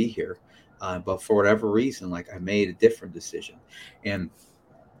wouldn't be here. But for whatever reason, like, I made a different decision, and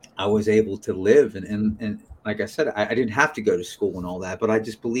I was able to live, and like I said, I didn't have to go to school and all that, but I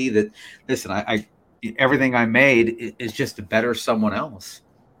just believe that, listen, I everything I made is just to better someone else.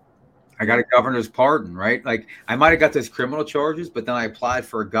 I got Yeah. a governor's pardon, right? Like, I might have got those criminal charges, but then I applied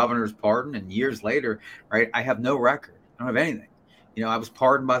for a governor's pardon, and years later, right, I have no record. I don't have anything. I was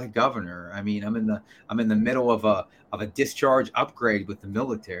pardoned by the governor. I mean, I'm in the middle of a discharge upgrade with the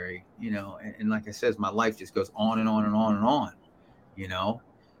military, and like I said, my life just goes on and on and on and on, you know,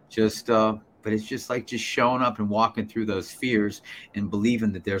 just but it's just like just showing up and walking through those fears and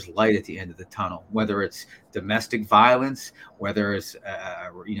believing that there's light at the end of the tunnel, whether it's domestic violence, whether it's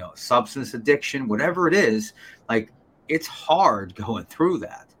substance addiction, whatever it is. Like, it's hard going through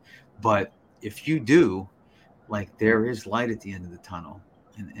that, but if you do, like, there is light at the end of the tunnel,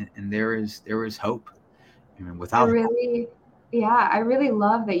 and there is hope. I mean, I without hope. really, yeah, I really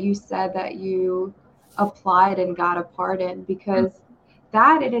love that you said that you applied and got a pardon, Mm, because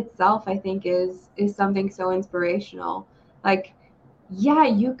that in itself, I think, is something so inspirational. Like, yeah,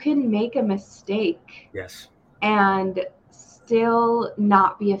 you can make a mistake yes. and still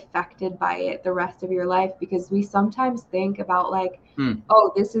not be affected by it the rest of your life, because we sometimes think about, like, Mm,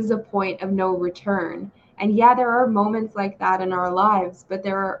 oh, this is a point of no return. And yeah, there are moments like that in our lives, but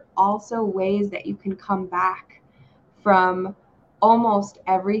there are also ways that you can come back from almost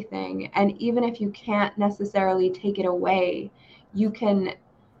everything. And even if you can't necessarily take it away, you can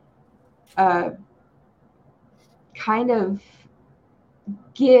uh, kind of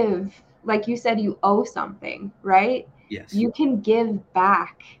give, like you said, you owe something, right? yes. You can give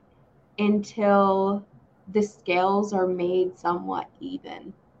back until the scales are made somewhat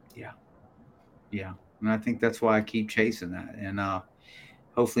even. Yeah. Yeah. And I think that's why I keep chasing that. And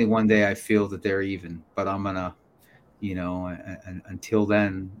hopefully one day I feel that they're even, but I'm gonna, until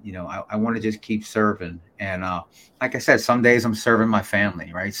then, I want to just keep serving. And like I said, some days I'm serving my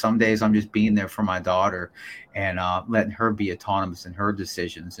family, right? Some days I'm just being there for my daughter, and letting her be autonomous in her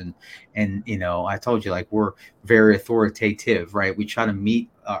decisions. And I told you, like, we're very authoritative, right? We try to meet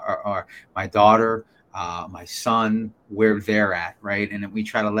my daughter, my son, where they're at, right? And then we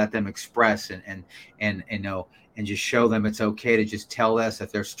try to let them express, and just show them it's okay to just tell us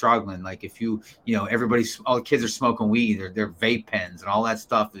if they're struggling. Like, if all the kids are smoking weed, they're vape pens and all that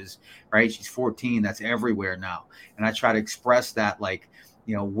stuff is, right. She's 14. That's everywhere now. And I try to express that, like,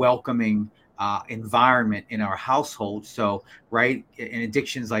 welcoming environment in our household. So, right. And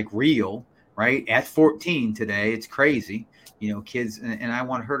addiction's like real, right. At 14 today, it's crazy. Kids, and I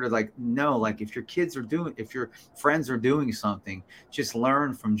want her to, like, know, like, if your friends are doing something, just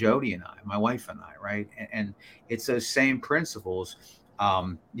learn from Jody and I, my wife and I, right. And it's those same principles,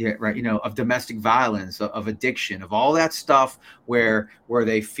 yeah, right, of domestic violence, of addiction, of all that stuff, where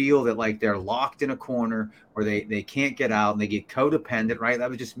they feel that, like, they're locked in a corner, or they can't get out, and they get codependent, right? That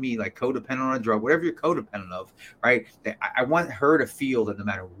was just me, like, codependent on a drug, whatever you're codependent of, right? I want her to feel that no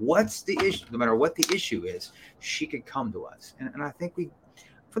matter what's the issue, no matter what the issue is, she could come to us. And I think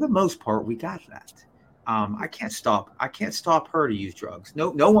for the most part, we got that. I can't stop her to use drugs.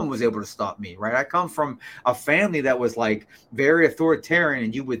 No one was able to stop me, right? I come from a family that was, like, very authoritarian,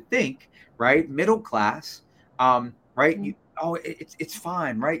 and you would think, right, middle class, right? It's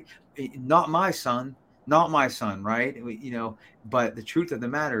fine, right? Not my son, not my son, right? But the truth of the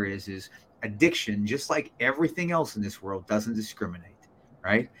matter is addiction, just like everything else in this world, doesn't discriminate,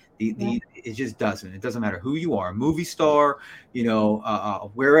 right? Yeah. It just doesn't. It doesn't matter who you are, a movie star,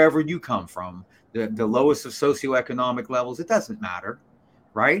 wherever you come from, the lowest of socioeconomic levels. It doesn't matter.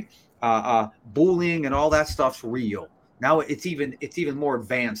 right? Bullying and all that stuff's real. Now it's even more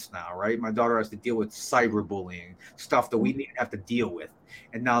advanced now, right? My daughter has to deal with cyberbullying, stuff that we didn't have to deal with,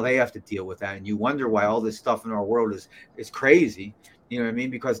 and now they have to deal with that. And you wonder why all this stuff in our world is crazy. You know what I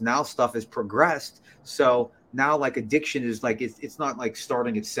mean? Because now stuff has progressed. So now like addiction is like it's not like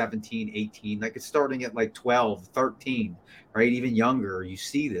starting at 17, 18, like it's starting at like 12, 13, right? Even younger. You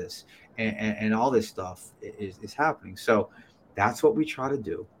see this, and all this stuff is happening. So that's what we try to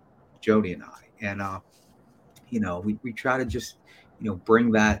do, Jody and I. And we try to just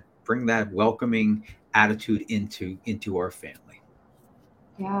bring that welcoming attitude into our family.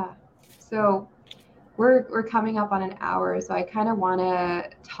 Yeah. So we're coming up on an hour, so I kind of want to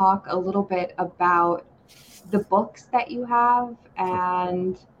talk a little bit about the books that you have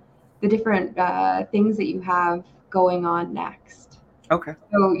and the different things that you have going on next. Okay.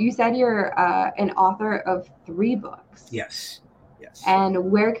 So you said you're an author of 3 books. Yes.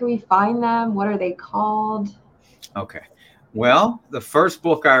 And where can we find them? What are they called? Okay. Well, the first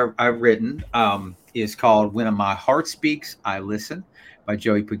book I've written is called "When My Heart Speaks, I Listen" by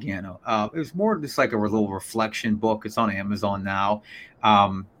Joey Pagano. It was more just like a little reflection book. It's on Amazon now.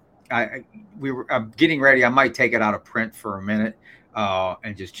 Um, I'm getting ready. I might take it out of print for a minute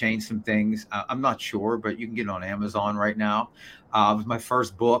and just change some things. I'm not sure, but you can get it on Amazon right now. It was my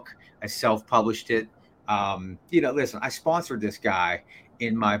first book. I self-published it. Listen, I sponsored this guy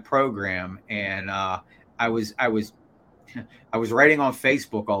in my program, and I was I was I was writing on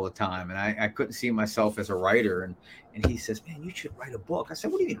Facebook all the time, and I couldn't see myself as a writer. And he says, "Man, you should write a book." I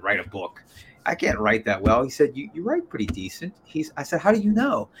said, "What do you mean write a book? I can't write that well." He said, "You write pretty decent." I said, "How do you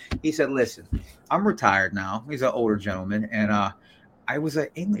know?" He said, "Listen, I'm retired now." He's an older gentleman, and I was an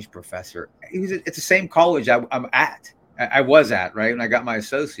English professor. It's the same college I'm at. I was at, right, and I got my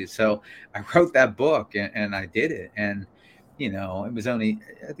associate. So I wrote that book, and I did it. And it was only,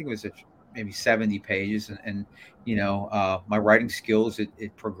 I think it was maybe 70 pages, and my writing skills,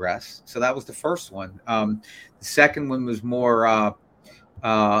 it progressed. So that was the first one. The second one was more a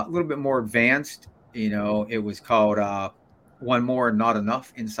little bit more advanced. It was called "One More and Not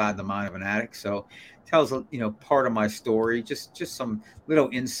Enough: Inside the Mind of an Addict." So tells part of my story, just some little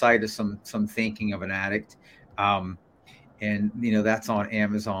insight of some thinking of an addict. And that's on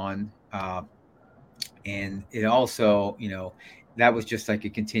Amazon. And it also, that was just like a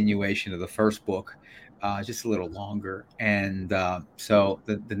continuation of the first book, just a little longer. And so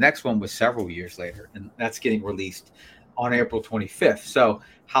the next one was several years later, and that's getting released on April 25th. So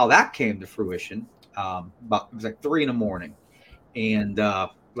how that came to fruition, about it was like 3 a.m, and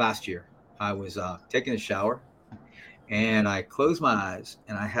last year I was taking a shower, and I closed my eyes,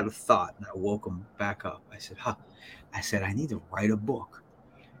 and I had a thought, and I woke them back up. I said, "Huh." I said, "I need to write a book,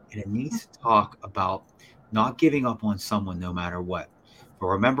 and it needs to talk about not giving up on someone no matter what." But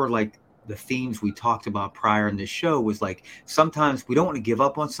remember, like the themes we talked about prior in this show was like sometimes we don't want to give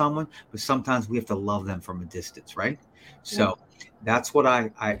up on someone, but sometimes we have to love them from a distance, right? So that's what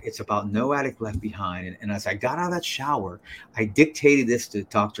it's about. No addict left behind. And as I got out of that shower, I dictated this to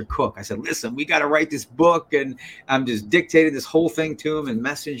Dr. Cook. I said, "Listen, we got to write this book." And I'm just dictated this whole thing to him in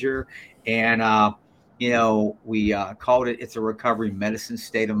Messenger. And we called it "It's a Recovery Medicine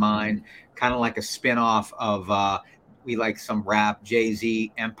State of Mind," kind of like a spinoff of we like some rap,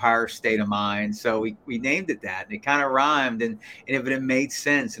 Jay-Z, Empire State of Mind. So we named it that, and it kind of rhymed, and if it made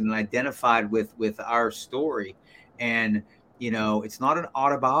sense and identified with our story. And it's not an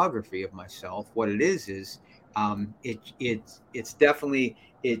autobiography of myself. What it is it's definitely,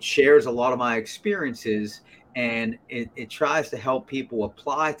 it shares a lot of my experiences, and it tries to help people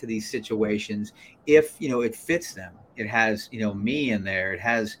apply to these situations if it fits them. It has me in there. It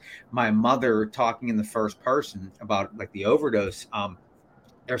has my mother talking in the first person about like the overdose.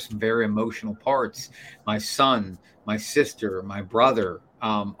 There's some very emotional parts. My son, my sister, my brother,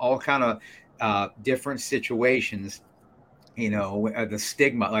 all kind of different situations. The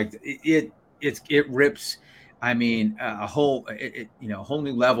stigma, like it rips. I mean, a whole a whole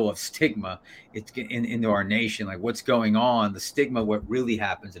new level of stigma. It's into our nation. Like what's going on? The stigma, what really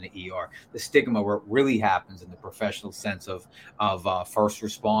happens in the ER. The stigma, what really happens in the professional sense of first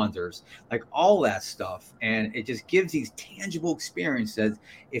responders. Like all that stuff, and it just gives these tangible experiences.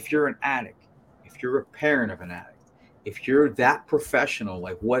 If you're an addict, if you're a parent of an addict, if you're that professional,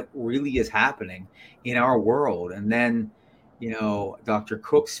 like what really is happening in our world. And then Dr.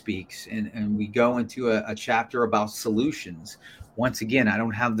 Cook speaks, and we go into a chapter about solutions. Once again, I don't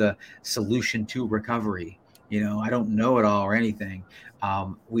have the solution to recovery. I don't know it all or anything.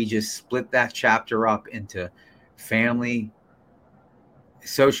 We just split that chapter up into family,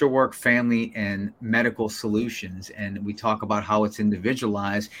 social work, family, and medical solutions. And we talk about how it's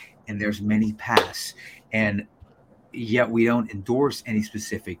individualized and there's many paths. And yet we don't endorse any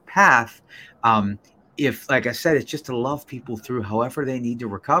specific path. If, like I said, it's just to love people through however they need to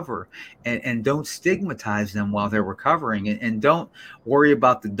recover, and don't stigmatize them while they're recovering, and don't worry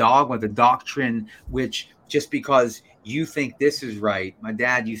about the dogma, the doctrine, which just because you think this is right. My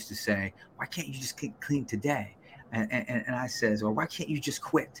dad used to say, why can't you just clean today? And I says, or why can't you just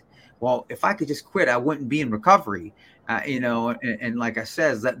quit? Well, if I could just quit, I wouldn't be in recovery. And like I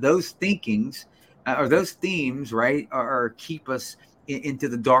says, that those thinkings or those themes, right, are keep us into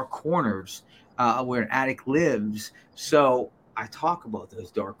the dark corners where an addict lives. So I talk about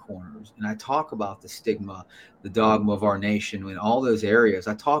those dark corners, and I talk about the stigma, the dogma of our nation, in all those areas.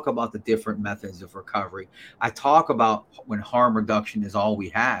 I talk about the different methods of recovery. I talk about when harm reduction is all we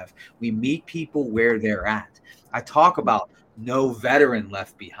have. We meet people where they're at. I talk about no veteran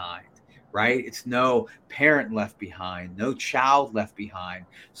left behind. Right? It's no parent left behind, no child left behind.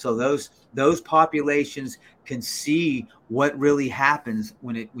 So those populations can see what really happens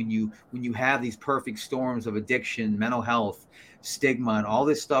when you have these perfect storms of addiction, mental health, stigma, and all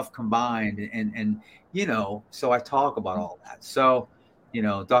this stuff combined. And so I talk about all that. So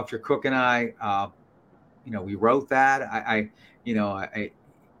Dr. Cook and I, we wrote that.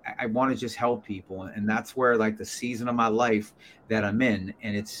 I want to just help people, and that's where, like, the season of my life that I'm in,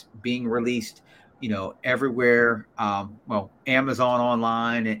 and it's being released, everywhere. Well, Amazon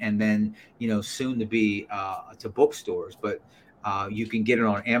online, and then soon to be to bookstores, but you can get it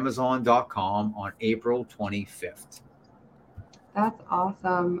on Amazon.com on April 25th. That's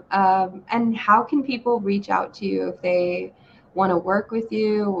awesome. And how can people reach out to you if they want to work with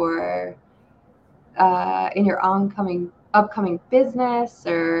you, or in your upcoming business,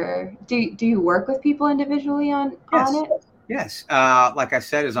 or do you work with people individually on Yes. it? Yes. Like I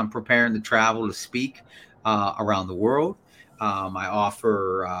said, as I'm preparing to travel to speak around the world, I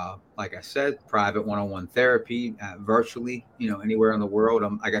offer, like I said, private one-on-one therapy virtually, anywhere in the world.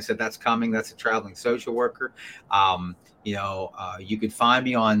 Like I said, that's coming. That's a traveling social worker. You could find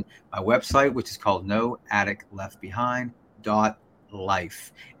me on my website, which is called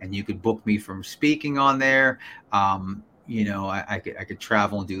noaddictleftbehind.life. And you could book me from speaking on there. I could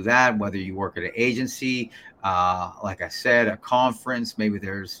travel and do that, whether you work at an agency, like I said, a conference, maybe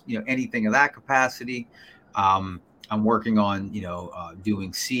there's, anything of that capacity. I'm working on,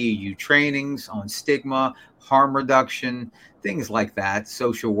 doing CEU trainings on stigma, harm reduction, things like that,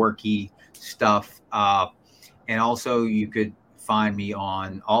 social worky stuff. And also you could find me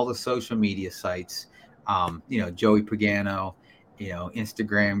on all the social media sites, Joey Pagano,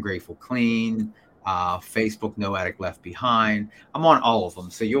 Instagram, Grateful Clean, Facebook, No Addict Left Behind. I'm on all of them.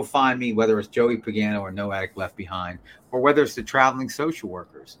 So you'll find me whether it's Joey Pagano or No Addict Left Behind, or whether it's the traveling social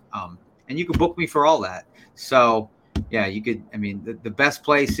workers. And you can book me for all that. So yeah, you could, the best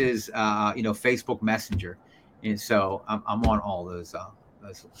place is, Facebook Messenger. And so I'm on all those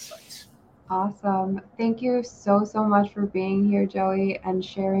sites. Awesome. Thank you so much for being here, Joey, and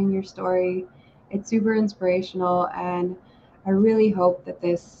sharing your story. It's super inspirational, and I really hope that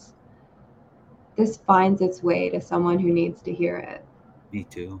this finds its way to someone who needs to hear it. Me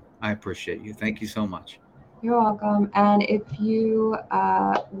too. I appreciate you. Thank you so much. You're welcome. And if you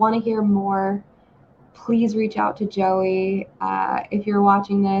want to hear more, please reach out to Joey. If you're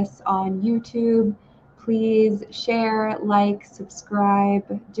watching this on YouTube, please share, like,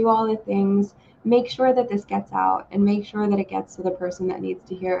 subscribe, do all the things. Make sure that this gets out, and make sure that it gets to the person that needs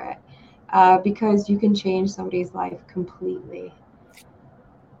to hear it, because you can change somebody's life completely.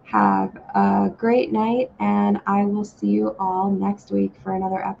 Have a great night, and I will see you all next week for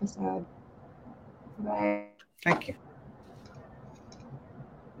another episode. Bye. Thank you.